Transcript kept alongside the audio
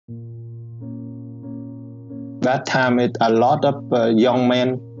That time, a lot of young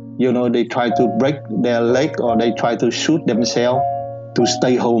men, they try to break their leg or they try to shoot themselves to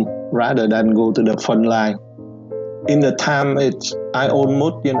stay home rather than go to the front line. In the time, I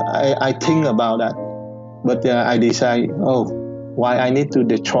almost, I think about that. But I decide, why I need to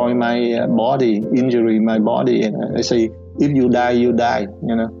destroy my body, injury my body. And I say, if you die, you die,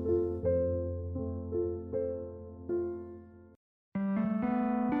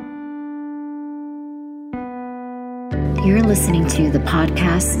 You're listening to the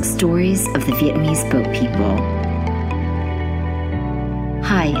podcast Stories of the Vietnamese Boat People.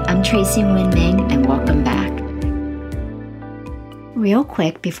 Hi, I'm Tracy Nguyen Minh, and welcome back. Real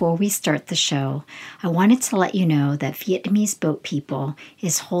quick, before we start the show, I wanted to let you know that Vietnamese Boat People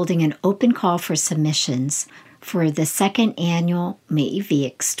is holding an open call for submissions for the second annual Mỹ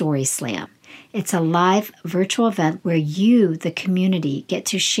Việt Story Slam. It's a live virtual event where you, the community, get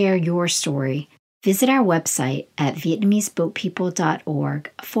to share your story. Visit our website at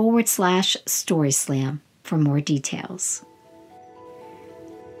vietnameseboatpeople.org/storyslam for more details.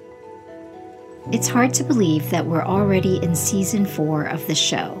 It's hard to believe that we're already in season 4 of the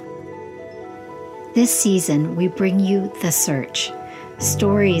show. This season, we bring you The Search,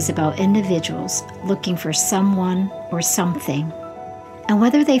 stories about individuals looking for someone or something. And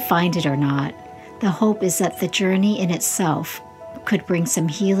whether they find it or not, the hope is that the journey in itself could bring some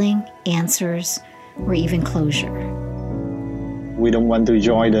healing, answers, or even closure. We don't want to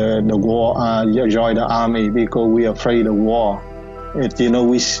join the war, join the army because we are afraid of war. We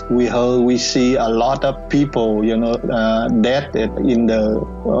see a lot of people, dead in the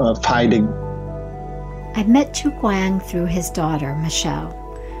fighting. I met Quang through his daughter, Michelle.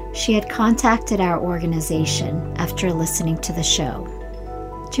 She had contacted our organization after listening to the show.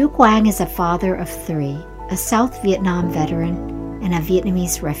 Quang is a father of 3, a South Vietnam veteran, and a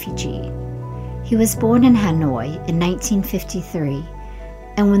Vietnamese refugee. He was born in Ha Noi in 1953,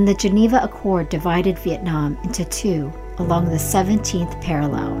 and when the Geneva Accord divided Vietnam into 2 along the 17th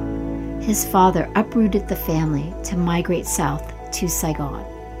parallel, his father uprooted the family to migrate south to Saigon.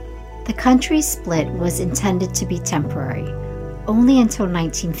 The country's split was intended to be temporary, only until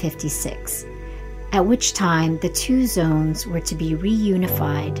 1956, at which time the 2 zones were to be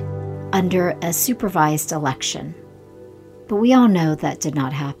reunified under a supervised election. But we all know that did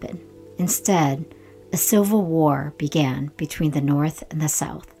not happen. Instead, a civil war began between the North and the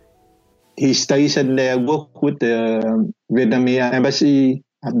South. He stationed there, worked with the Vietnamese embassy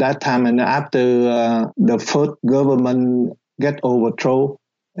at that time, and after the first government get overthrown,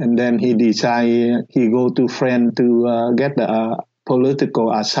 and then he decided he go to France to get the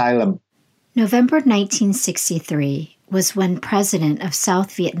political asylum. November 1963 was when President of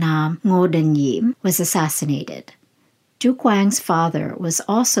South Vietnam Ngo Dinh Diem was assassinated. Quang's father was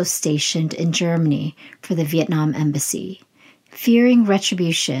also stationed in Germany for the Vietnam embassy. Fearing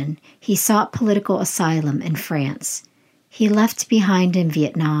retribution, he sought political asylum in France. He left behind in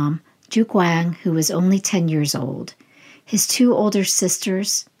Vietnam Quang, who was only 10 years old, his 2 older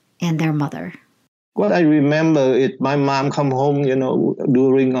sisters, and their mother. What I remember is my mom come home,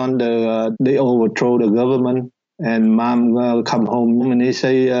 during on they overthrow the government, and mom come home and they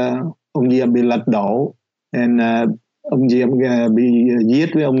say, ông Diệm bị lật đổ, and ông Diệm bị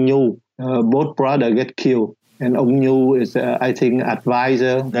giết với ông Nhu. Both brothers get killed. And ông Nhu is, I think,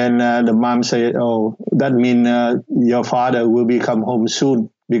 advisor. Then the mom said, that means your father will be come home soon.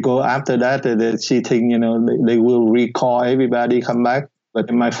 Because after that, she think, they will recall everybody come back.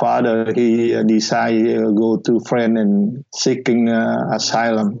 But my father, he decided go to France and seeking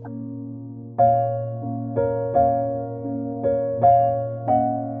asylum.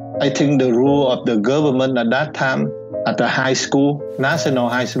 I think the rule of the government at that time, at the high school, national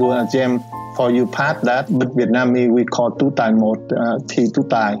high school, for you pass that, but Vietnamese we call tu tài một, thi tu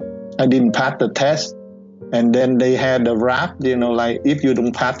tài. I didn't pass the test, and then they had the rap, like if you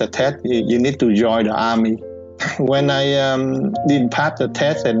don't pass the test, you need to join the army. When I didn't pass the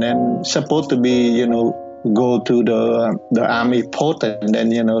test, and then supposed to be, go to the army post, and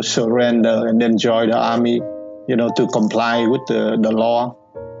then surrender, and then join the army, to comply with the law.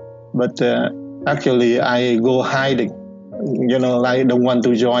 But actually, I go hiding. I don't want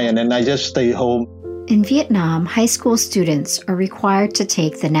to join, and then I just stay home. In Vietnam, high school students are required to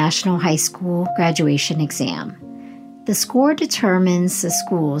take the National High School Graduation Exam. The score determines the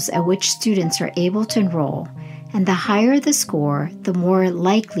schools at which students are able to enroll, and the higher the score, the more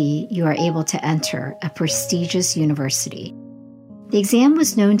likely you are able to enter a prestigious university. The exam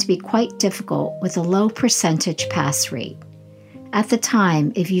was known to be quite difficult with a low percentage pass rate. At the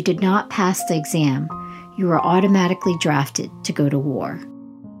time, if you did not pass the exam, you were automatically drafted to go to war.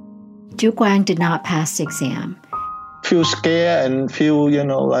 Ju Quang did not pass the exam. Feel scared and feel,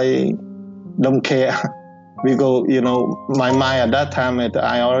 like don't care. Because, my mind at that time, I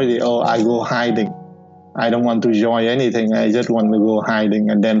go hiding. I don't want to join anything. I just want to go hiding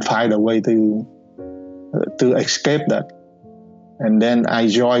and then find a way to escape that. And then I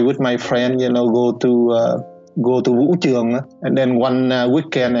join with my friend, go to Vũ Trường. And then one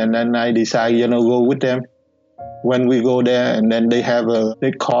weekend, and then I decide, go with them. When we go there, and then they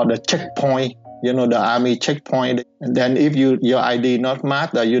call the checkpoint, the army checkpoint. And then if your ID not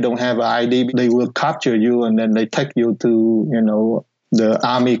match, or you don't have an ID, they will capture you, and then they take you to, the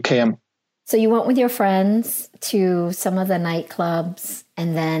army camp. So you went with your friends to some of the nightclubs,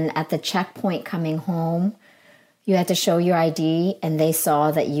 and then at the checkpoint coming home, you had to show your ID, and they saw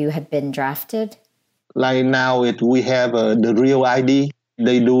that you had been drafted? Like now, we have the real ID.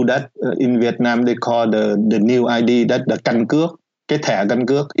 They do that in Vietnam. They call the new ID, that the căn cước, cái thẻ căn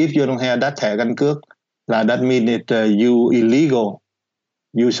cước. If you don't have that thẻ căn cước, that means you illegal.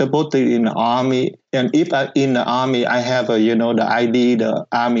 You supposed to in the army, and if in the army I have the ID, the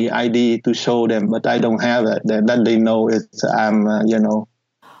army ID to show them, but I don't have it. Then they know I'm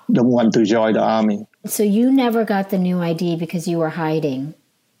don't want to join the army. So you never got the new ID because you were hiding.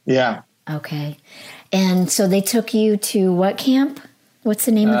 Yeah. Okay, and so they took you to what camp? What's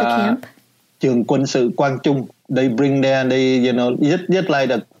the name of the camp? Trường quân sự Quang Trung. They bring there, just like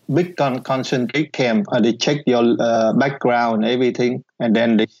a big concentrate camp. They check your background and everything, and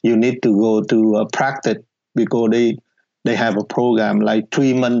then you need to go to practice, because they have a program like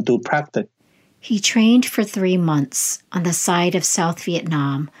 3 months to practice. He trained for 3 months on the side of South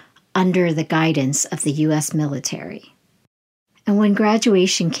Vietnam under the guidance of the U.S. military. And when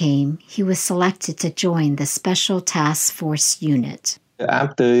graduation came, he was selected to join the Special Task Force Unit.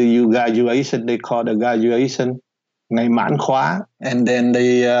 After you graduation, they call the graduation ngày mãn khóa, and then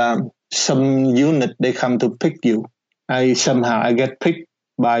some unit they come to pick you. I get picked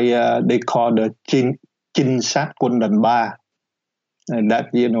by they call the trinh sát quân đoàn 3, and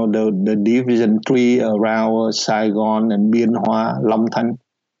that the division 3 around Saigon and Biên Hòa, Long Thanh.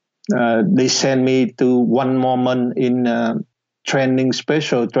 They send me to 1 more month in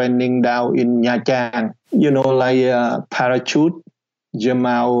special training down in Nha Trang. Like parachute, jump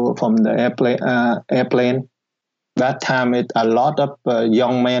out from the airplane. That time, a lot of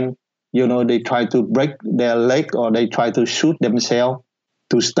young men, they try to break their leg, or they try to shoot themselves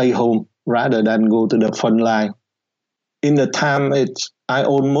to stay home rather than go to the front line. In the time, I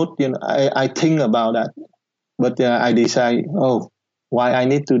almost, I think about that, but I decide, why I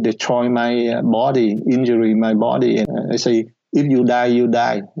need to destroy my body, injury my body. And I say, if you die, you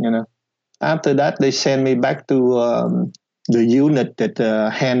die. After that, they send me back to the unit that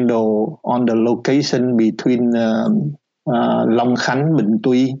handle on the location between Long Khánh, Bình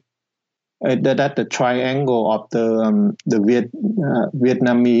Tuy. That's the triangle of the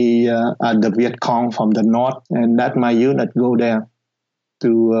Vietnamese, the Viet Cong from the north, and that my unit go there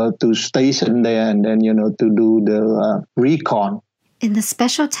to station there, and then to do the recon. In the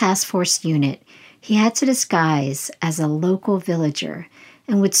Special Task Force Unit, he had to disguise as a local villager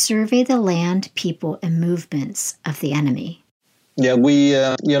and would survey the land, people, and movements of the enemy. Yeah, we,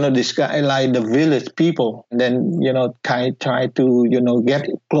 disguise like the village people, and then, try to, get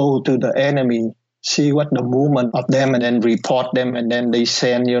close to the enemy, see what the movement of them, and then report them, and then they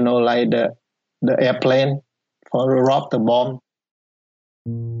send, like the airplane for rob the bomb.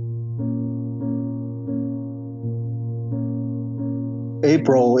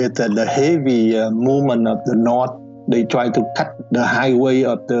 April is the heavy movement of the north. They try to cut the highway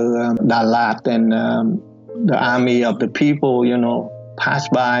of the Đà Lạt, and the army of the people, pass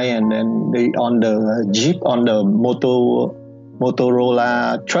by, and then they on the jeep, on the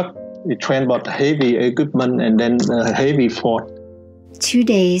Motorola truck, they transport heavy equipment and then heavy fort. 2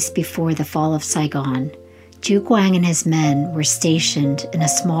 days before the fall of Saigon, Ju Quang and his men were stationed in a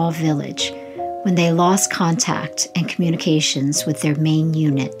small village when they lost contact and communications with their main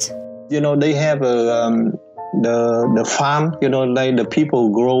unit. They have the farm, like the people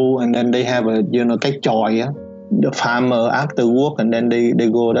grow, and then they have cái chòi, the farmer after work, and then they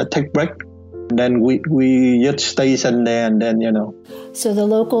go to take break. And then we just station there, and then, So the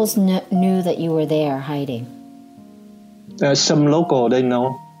locals knew that you were there hiding? Some local, they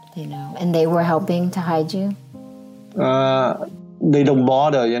know. They know. And they were helping to hide you? They don't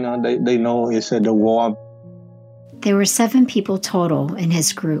bother, they know it's the war. There were 7 people total in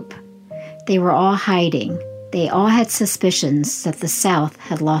his group. They were all hiding. They all had suspicions that the South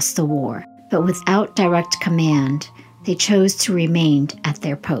had lost the war, but without direct command, they chose to remain at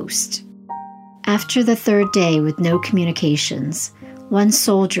their post. After the 3rd day with no communications, One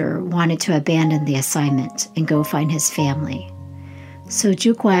soldier wanted to abandon the assignment and go find his family. So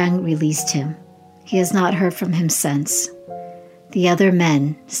Quang released him. He has not heard from him since. The other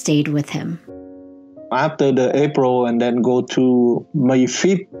men stayed with him. After the April and then go to May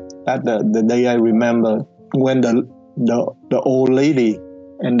 5th, that's the day I remember, when the old lady,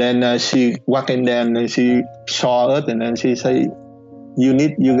 and then she walked in there and she saw us and then she said,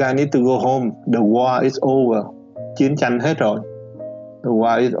 you guys need to go home. The war is over. Chiến tranh hết rồi. The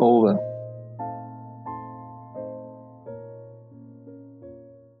war is over.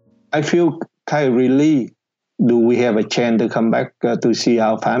 I feel kind of relieved. Do we have a chance to come back to see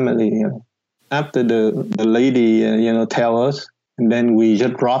our family? After the lady, tell us, and then we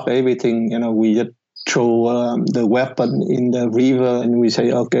just drop everything. We just throw the weapon in the river, and we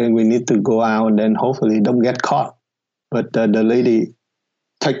say, okay, we need to go out, and then hopefully don't get caught. But the lady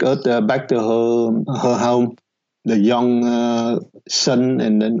take us back to her home. The young son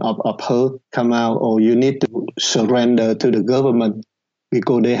and then of her come out, or you need to surrender to the government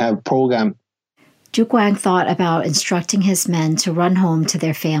because they have program. Quang thought about instructing his men to run home to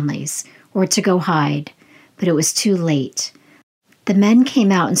their families or to go hide, but it was too late. The men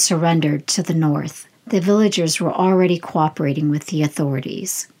came out and surrendered to the north. The villagers were already cooperating with the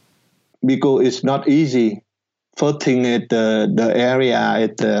authorities. Because it's not easy. First thing at the area,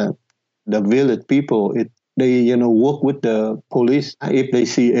 at the village people, they work with the police. If they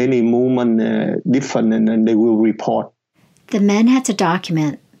see any movement different, and then they will report. The men had to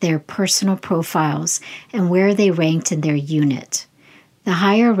document their personal profiles and where they ranked in their unit. The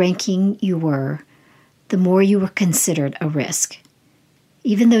higher ranking you were, the more you were considered a risk.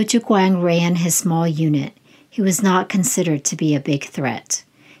 Even though Quang ran his small unit, he was not considered to be a big threat.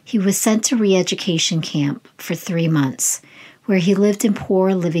 He was sent to re-education camp for 3 months, where he lived in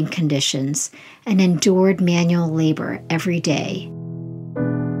poor living conditions and endured manual labor every day.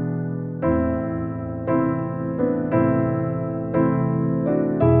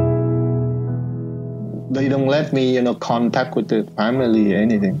 They don't let me, contact with the family or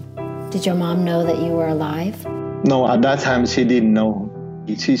anything. Did your mom know that you were alive? No, at that time she didn't know.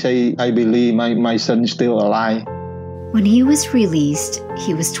 She said, I believe my son is still alive. When he was released,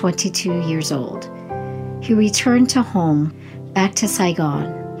 he was 22 years old. He returned to home, back to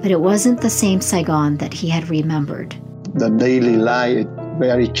Saigon, but it wasn't the same Saigon that he had remembered. The daily life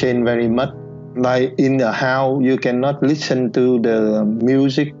changed very much. Like in the house, you cannot listen to the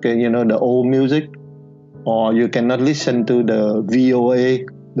music, the old music, or you cannot listen to the VOA,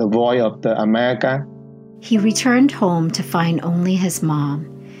 the voice of the America. He returned home to find only his mom.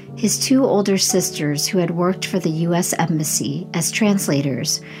 His 2 older sisters, who had worked for the U.S. Embassy as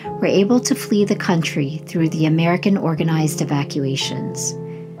translators, were able to flee the country through the American organized evacuations.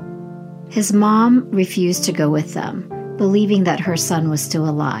 His mom refused to go with them, believing that her son was still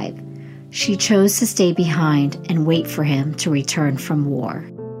alive. She chose to stay behind and wait for him to return from war.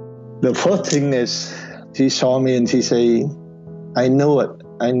 The first thing is, she saw me and she said, I know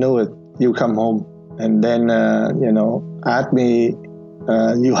it, you come home. And then, asked me,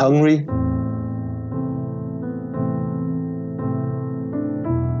 you hungry?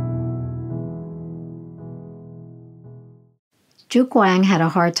 Quang had a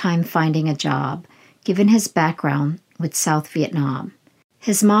hard time finding a job, given his background with South Vietnam.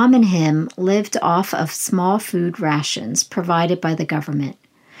 His mom and him lived off of small food rations provided by the government.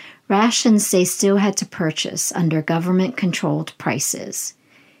 Rations they still had to purchase under government-controlled prices.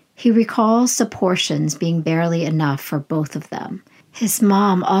 He recalls the portions being barely enough for both of them. His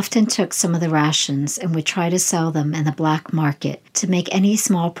mom often took some of the rations and would try to sell them in the black market to make any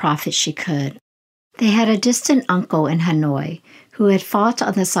small profit she could. They had a distant uncle in Ha Noi who had fought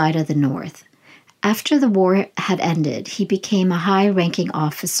on the side of the North. After the war had ended, he became a high-ranking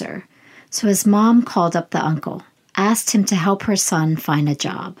officer, so his mom called up the uncle, asked him to help her son find a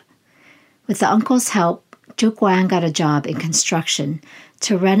job. With the uncle's help, Quang got a job in construction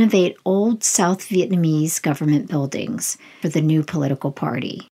to renovate old South Vietnamese government buildings for the new political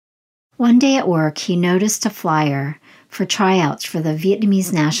party. One day at work, he noticed a flyer for tryouts for the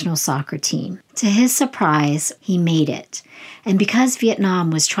Vietnamese national soccer team. To his surprise, he made it. And because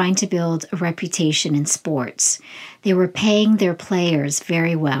Vietnam was trying to build a reputation in sports, they were paying their players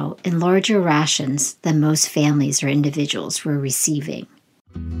very well in larger rations than most families or individuals were receiving.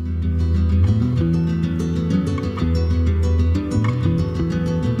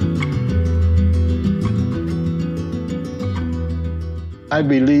 I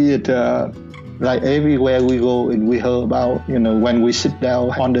believe that like everywhere we go and we heard about, when we sit down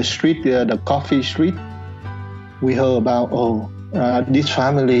on the street, the coffee street, we heard about, This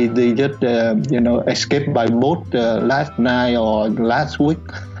family, they just, escaped by boat last night or last week.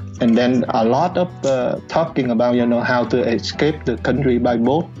 And then a lot of talking about, how to escape the country by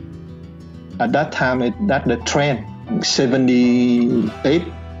boat. At that time, that's the trend. 78,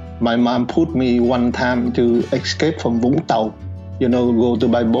 my mom put me one time to escape from Vũng Tàu, go to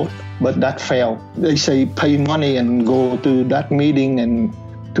by boat. But that failed. They say pay money and go to that meeting and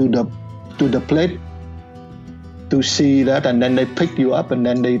to the place to see that, and then they pick you up and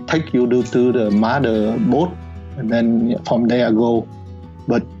then they take you to the mother boat, and then from there go.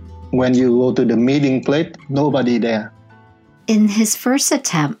 But when you go to the meeting place, nobody there. In his first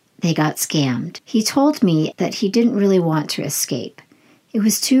attempt, they got scammed. He told me that he didn't really want to escape. It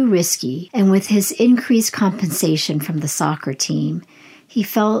was too risky, and with his increased compensation from the soccer team, he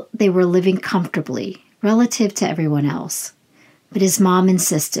felt they were living comfortably relative to everyone else. But his mom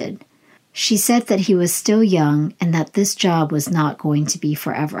insisted. She said that he was still young and that this job was not going to be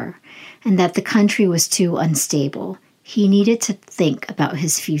forever, and that the country was too unstable. He needed to think about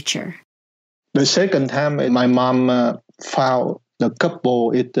his future. The second time, my mom found the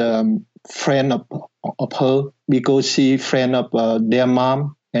couple is friend of her, because she friend of their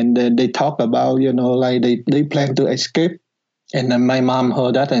mom, and they talk about, like they plan to escape. And then my mom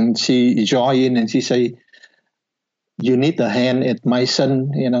heard that and she joined in and she say, you need a hand at my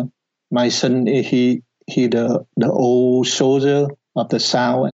son, My son, he the old soldier of the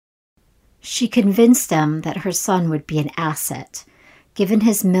South. She convinced them that her son would be an asset, given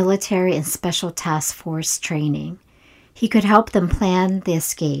his military and special task force training. He could help them plan the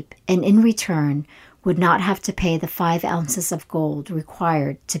escape, and in return would not have to pay the 5 ounces of gold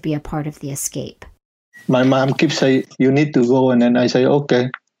required to be a part of the escape. My mom keeps saying, you need to go, and then I say, okay,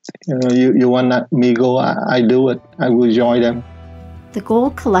 you want me go, I do it. I will join them. The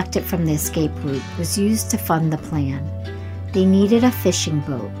gold collected from the escape route was used to fund the plan. They needed a fishing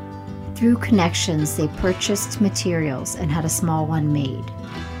boat. Through connections, they purchased materials and had a small one made.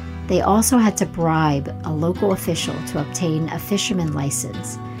 They also had to bribe a local official to obtain a fisherman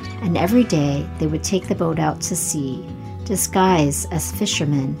license, and every day they would take the boat out to sea, disguised as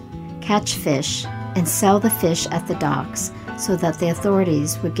fishermen, catch fish, and sell the fish at the docks so that the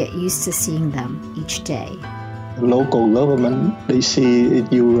authorities would get used to seeing them each day. Local government, they see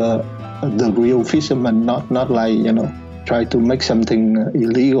you the real fisherman, not like, try to make something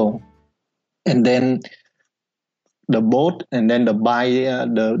illegal. And then the boat, and then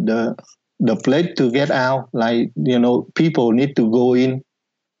the place to get out, like, people need to go in,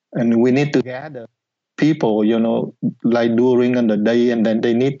 and we need to gather people, like during the day, and then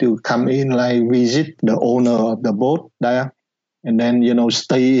they need to come in, like visit the owner of the boat there, and then,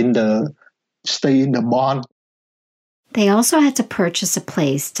 stay in the barn. They also had to purchase a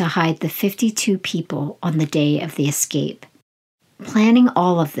place to hide the 52 people on the day of the escape. Planning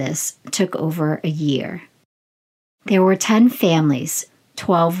all of this took over a year. There were 10 families,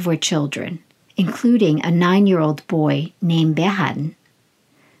 12 were children, including a 9-year-old boy named Behan.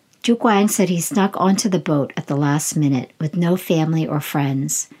 Quang said he snuck onto the boat at the last minute with no family or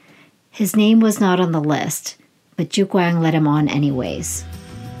friends. His name was not on the list, but Quang let him on anyways.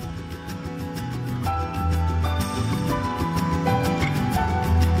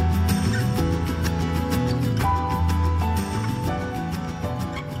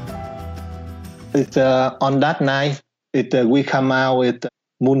 It's on that night, we come out with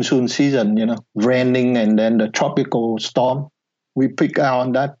monsoon season, raining, and then the tropical storm. We pick out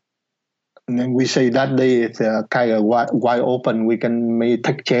on that, and then we say that day it's kind of wide open. We can maybe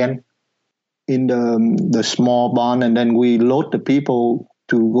take chance in the small barn, and then we load the people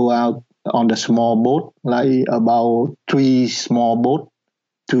to go out on the small boat, like about 3 small boats,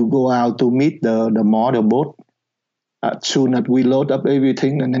 to go out to meet the mother boat. As soon as we load up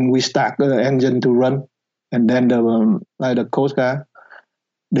everything, and then we start the engine to run, and then the Coast Guard,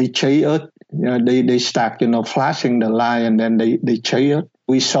 they chase us. They start flashing the light, and then they chase us.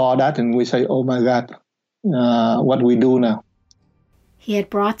 We saw that, and we say, "Oh my God, what we do now?" He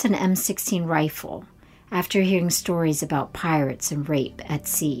had brought an M16 rifle after hearing stories about pirates and rape at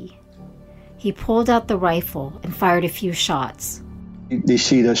sea. He pulled out the rifle and fired a few shots. They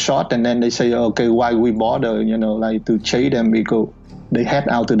see the shot, and then they say, okay, why we bother, like to chase them, because they head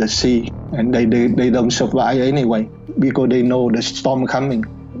out to the sea, and they don't survive anyway, because they know the storm coming.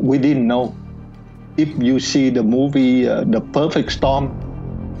 We didn't know. If you see the movie, The Perfect Storm,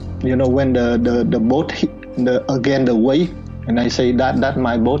 when the boat hit again the wave, and I say that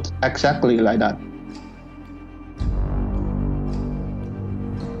my boat, exactly like that.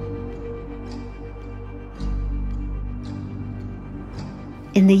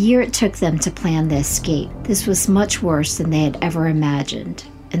 In the year it took them to plan the escape, this was much worse than they had ever imagined,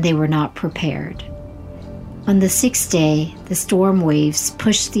 and they were not prepared. On the 6th day, the storm waves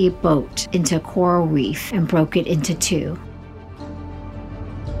pushed the boat into a coral reef and broke it into two.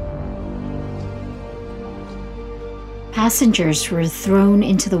 Passengers were thrown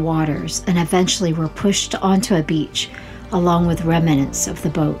into the waters and eventually were pushed onto a beach along with remnants of the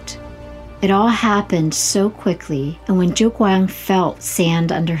boat. It all happened so quickly, and when Quang felt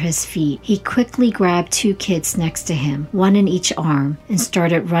sand under his feet, he quickly grabbed two kids next to him, one in each arm, and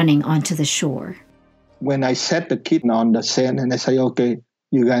started running onto the shore. When I set the kid on the sand and I say, okay,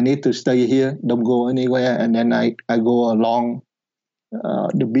 you guys need to stay here, don't go anywhere. And then I go along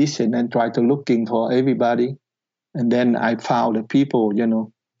the beach and then try to looking for everybody. And then I found the people,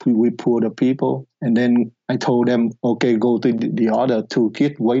 we pull the people. And then I told them, okay, go to the other two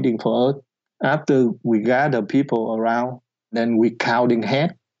kids waiting for us. After we gather people around, then we counting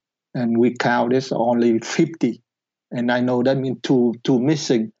head, and we count it's only 50. And I know that means two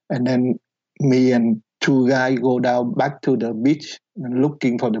missing. And then me and two guys go down back to the beach and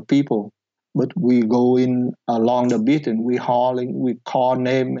looking for the people. But we go in along the beach and we hauling, we call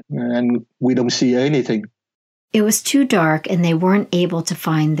name, and we don't see anything. It was too dark and they weren't able to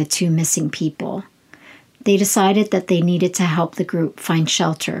find the two missing people. They decided that they needed to help the group find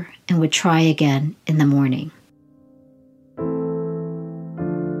shelter and would try again in the morning.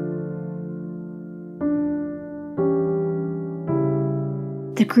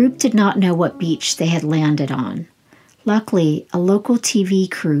 The group did not know what beach they had landed on. Luckily, a local TV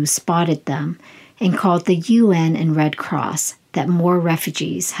crew spotted them and called the UN and Red Cross that more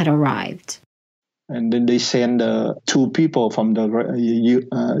refugees had arrived. And then they send two people from the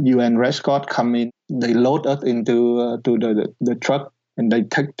UN Red Cross come in. They load us into the truck and they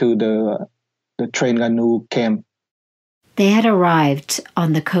take to the train canoe camp. They had arrived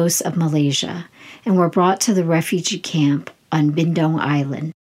on the coast of Malaysia and were brought to the refugee camp on Bindong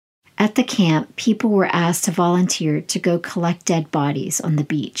Island. At the camp, people were asked to volunteer to go collect dead bodies on the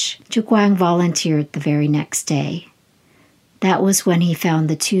beach. Quang volunteered the very next day. That was when he found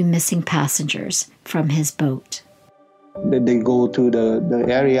the two missing passengers from his boat. They go to the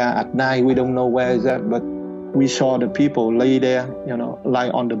area at night. We don't know where is that, but we saw the people lay there, lie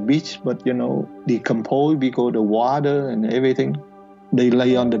on the beach, but, decomposed because the water and everything. They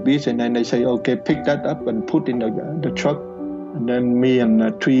lay on the beach and then they say, okay, pick that up and put in the truck. And then me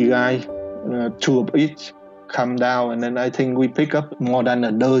and three guys, two of each, come down. And then I think we pick up more than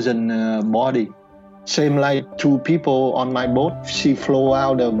a dozen body. Same like two people on my boat. She flew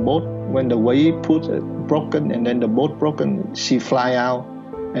out the boat when the wave broken, and then the boat broken. She fly out,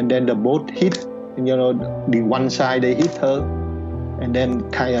 and then the boat hit. The one side they hit her, and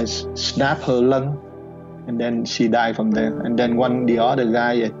then kind of snap her lung, and then she died from there. And then the other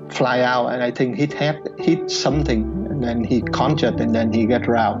guy fly out, and I think hit something, and then he conscious, and then he get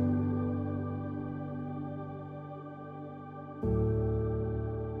drowned.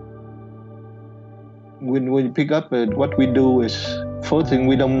 When we pick up, what we do is, first thing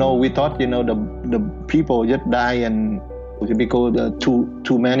we don't know, we thought, the people just die and because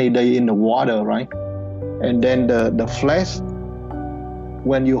too many days in the water, right? And then the flesh,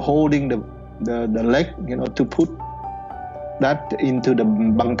 when you're holding the leg, to put that into the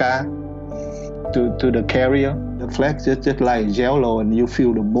bangka, to the carrier, the flesh is just like jello and you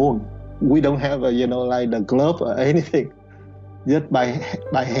feel the bone. We don't have like the glove or anything. Just by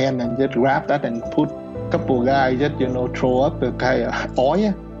hand and just grab that and put couple guys just throw up a kind of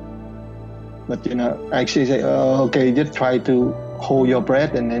oil, but actually say okay, just try to hold your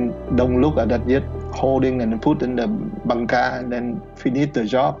breath and then don't look at that, just holding and put in the bangka and then finish the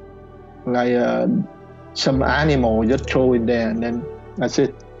job like some animal, just throw it there and then that's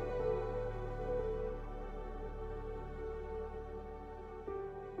it.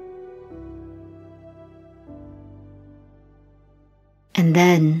 And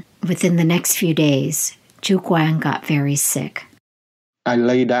then within the next few days, Quang got very sick. I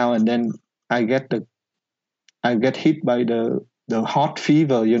lay down and then I get hit by the hot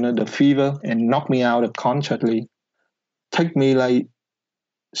fever, the fever, and knock me out unconsciously. Take me like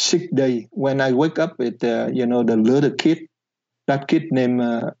 6 days. When I wake up with the little kid, that kid named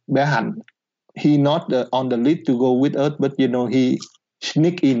Bé Han. He not on the list to go with us, but he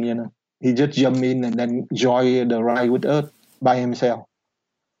sneak in. He just jump in and then join the ride with us by himself.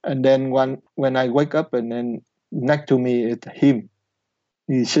 And then when I wake up and then next to me is him.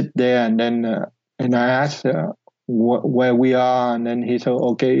 He sit there and then and I asked where we are, and then he said,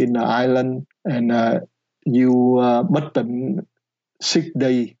 okay, in the island, and you but 6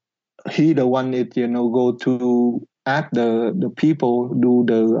 days. He the one that go to asked the people do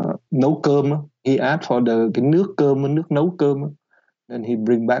the nấu cơm. He asked for cái nước cơm, nước nấu cơm. Then he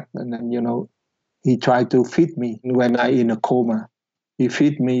bring back, and then he tried to feed me when I in a coma. He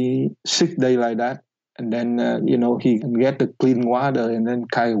feed me 6 days like that, and then he can get the clean water and then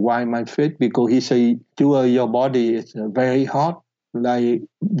kind of wipe my face because he say, your body is very hot, like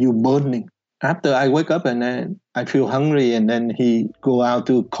you burning. After I wake up and then I feel hungry, and then he go out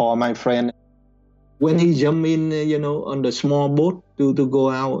to call my friend. When he jump in, on the small boat to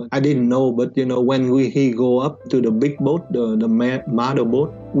go out, I didn't know, but when he go up to the big boat, the mother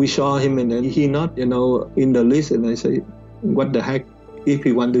boat, we saw him, and then he not, in the list, and I say, what the heck? If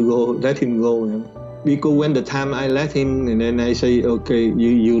he want to go, let him go. Because when the time I let him, and then I say, okay,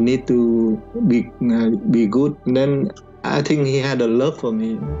 you need to be good. And then I think he had a love for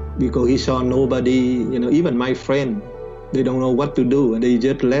me because he saw nobody, even my friend, they don't know what to do, and they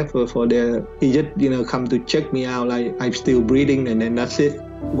just left for their. He just come to check me out, like I'm still breathing, and then that's it.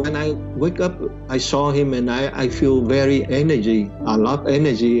 When I wake up, I saw him, and I feel very energy, a lot of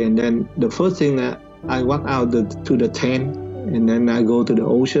energy. And then the first thing I walk out to the tent, and then I go to the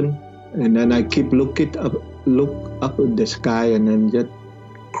ocean, and then I keep look up at the sky, and then just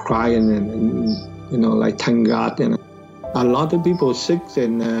crying, and like thank God. A lot of people sick,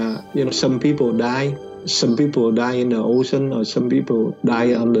 and some people die. Some people die in the ocean, or some people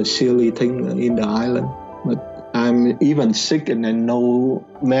die on the silly thing in the island. But I'm even sick, and then no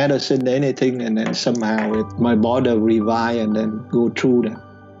medicine, anything, and then somehow my body revive and then go through that.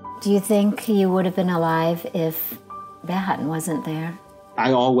 Do you think you would have been alive if Bé Hạnh wasn't there?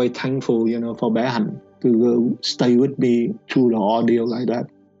 I always thankful, for Bé Hạnh to stay with me through the ordeal like that.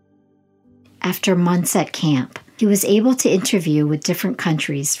 After months at camp, he was able to interview with different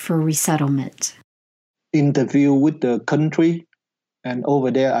countries for resettlement. Interview with the country, and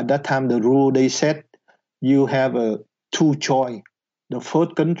over there at that time the rule they said you have two choice. The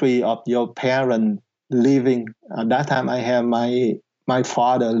first country of your parent living. At that time I have my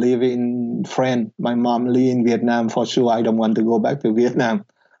father live in France, my mom live in Vietnam. For sure I don't want to go back to Vietnam.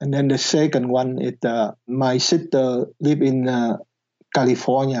 And then the second one is my sister live in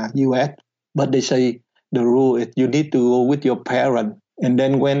California, US, but they say the rule is you need to go with your parent. And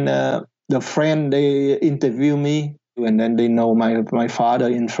then when the friend, they interview me, and then they know my father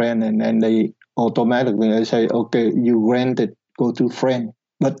in France, and then they automatically say, okay, you granted, go to France.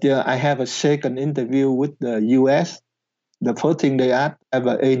 But I have a second interview with the U.S. The first thing they asked, have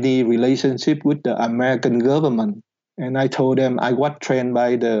any relationship with the American government? And I told them I was trained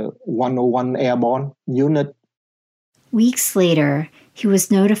by the 101 Airborne Unit. Weeks later, he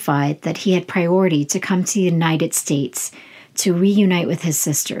was notified that he had priority to come to the United States to reunite with his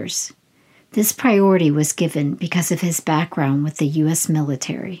sisters. This priority was given because of his background with the U.S.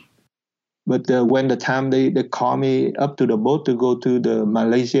 military. But when the time they call me up to the boat to go to the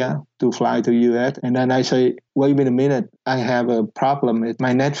Malaysia to fly to U.S., and then I say, wait a minute, I have a problem.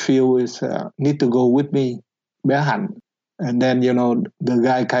 My nephew is need to go with me, Bé Hạnh. And then, the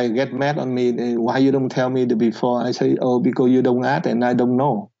guy kind of get mad on me. Why you don't tell me before? I say, because you don't ask, and I don't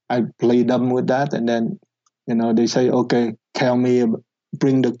know. I play dumb with that, and then, they say, okay, tell me,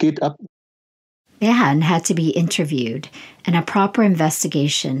 bring the kid up. Bé Hạnh had to be interviewed, and a proper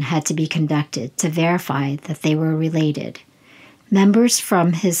investigation had to be conducted to verify that they were related. Members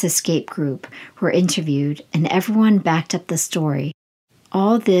from his escape group were interviewed, and everyone backed up the story.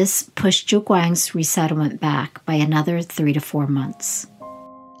 All this pushed Chú Quang's resettlement back by another 3 to 4 months.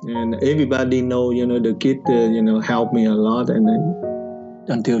 And everybody know, the kid, helped me a lot, and then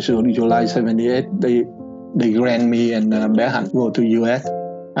until July 78, they grant me and Bé Hạnh go to U.S.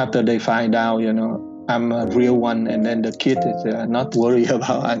 After they find out, I'm a real one, and then the kid is not worried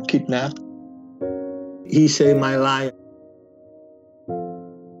about I'm kidnapped. He saved my life.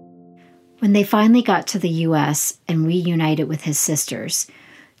 When they finally got to the U.S. and reunited with his sisters,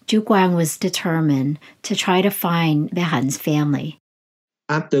 Chú Quang was determined to try to find Bé Hạnh family.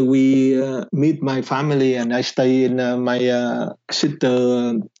 After we meet my family, and I stay in my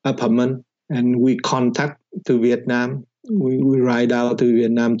sister apartment, and we contact to Vietnam. We ride out to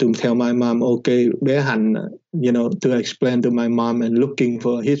Vietnam to tell my mom, okay, Bé Hạnh, to explain to my mom and looking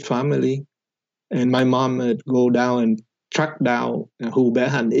for his family. And my mom go down and track down who Bé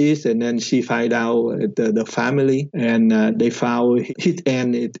Hạnh is, and then she find out the family, and they found his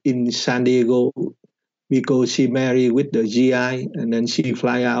aunt in San Diego because she married with the GI, and then she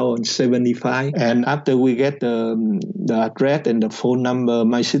fly out on 75. And after we get the address and the phone number,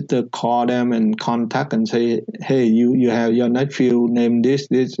 my sister call them and contact and say, hey, you have your nephew named this,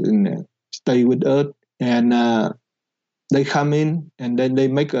 and stay with us. And They come in and then they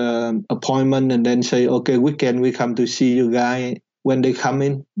make an appointment and then say, okay, weekend we come to see you guys. When they come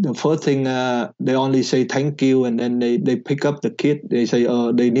in, the first thing they only say thank you, and then they pick up the kid. They say,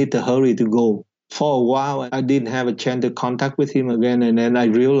 oh, they need to hurry to go. For a while, I didn't have a chance to contact with him again, and then I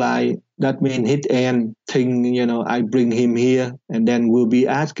realized that means his end thing, I bring him here, and then we'll be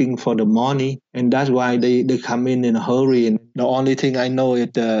asking for the money, and that's why they come in a hurry. And the only thing I know is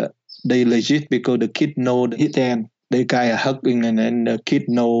they legit because the kid know his end. They kind of hugging, and then the kid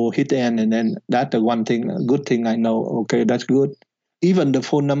know his end, and then that's the one thing, a good thing I know. Okay, that's good. Even the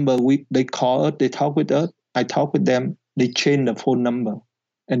phone number, they call us, they talk with us. I talk with them. They change the phone number.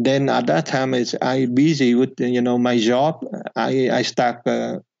 And then at that time, I busy with my job. I start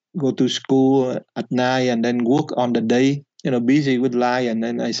go to school at night and then work on the day. Busy with life. And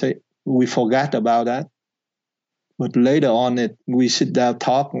then I say we forgot about that. But later on, we sit down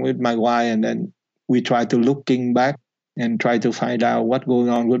talking with my wife, and then we try to looking back and try to find out what's going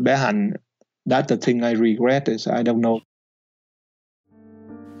on with bé Hạnh. That's the thing I regret is I don't know.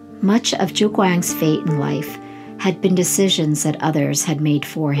 Much of Chú Quang's fate in life had been decisions that others had made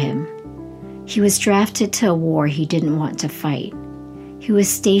for him. He was drafted to a war he didn't want to fight. He was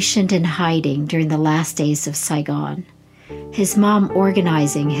stationed in hiding during the last days of Saigon, his mom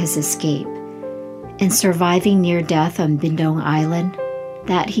organizing his escape, and surviving near death on Bindong Island.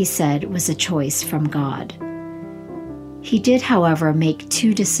 That, he said, was a choice from God. He did, however, make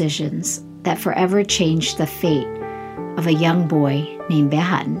two decisions that forever changed the fate of a young boy named bé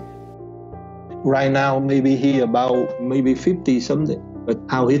Hạnh. Right now, maybe he about maybe 50 something. But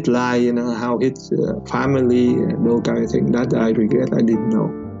how his life, how his family, those kind of things, that I regret. I didn't know.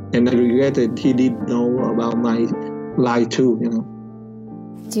 And I regret that he didn't know about my life too,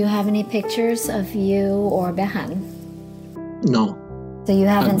 Do you have any pictures of you or bé Hạnh? No. So you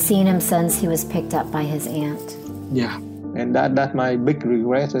haven't seen him since he was picked up by his aunt? Yeah. And that's my big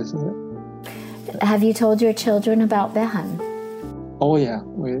regret. Have you told your children about bé Hạnh? Oh, yeah.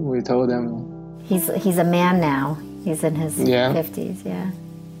 We told them. He's a man now. He's in his 50s, yeah.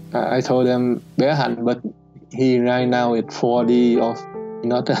 I told them bé Hạnh, but he right now is 40 or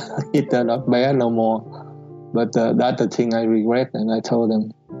not, he's not bé no more. But that's the thing I regret, and I told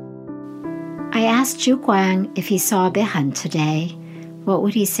them. I asked Chú Quang if he saw bé Hạnh today. What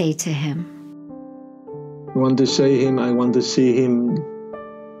would he say to him? I want to see him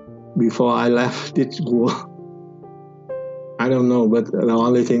before I left this war. I don't know, but the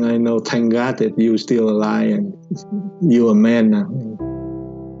only thing I know, thank God that you're still alive and you're a man now.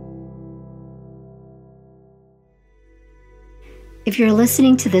 If you're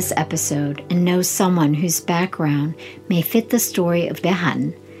listening to this episode and know someone whose background may fit the story of bé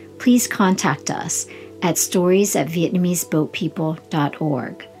Hạnh, please contact us at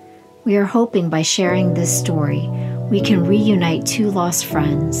stories@vietnameseboatpeople.org. We are hoping by sharing this story, we can reunite two lost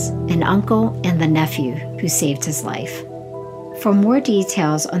friends, an uncle and the nephew who saved his life. For more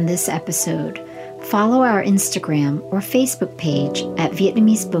details on this episode, follow our Instagram or Facebook page at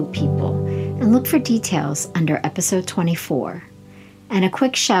Vietnamese Boat People and look for details under episode 24. And a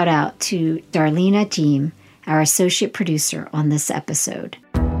quick shout out to Darlena Jeem, our associate producer on this episode.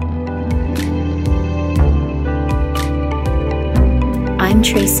 I'm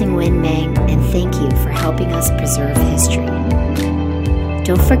Tracy Nguyen Meng, and thank you for helping us preserve history.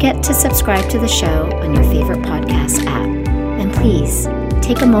 Don't forget to subscribe to the show on your favorite podcast app. And please,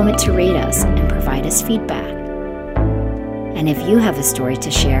 take a moment to rate us and provide us feedback. And if you have a story to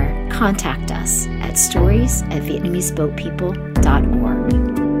share, contact us at stories@vietnameseboatpeople.org.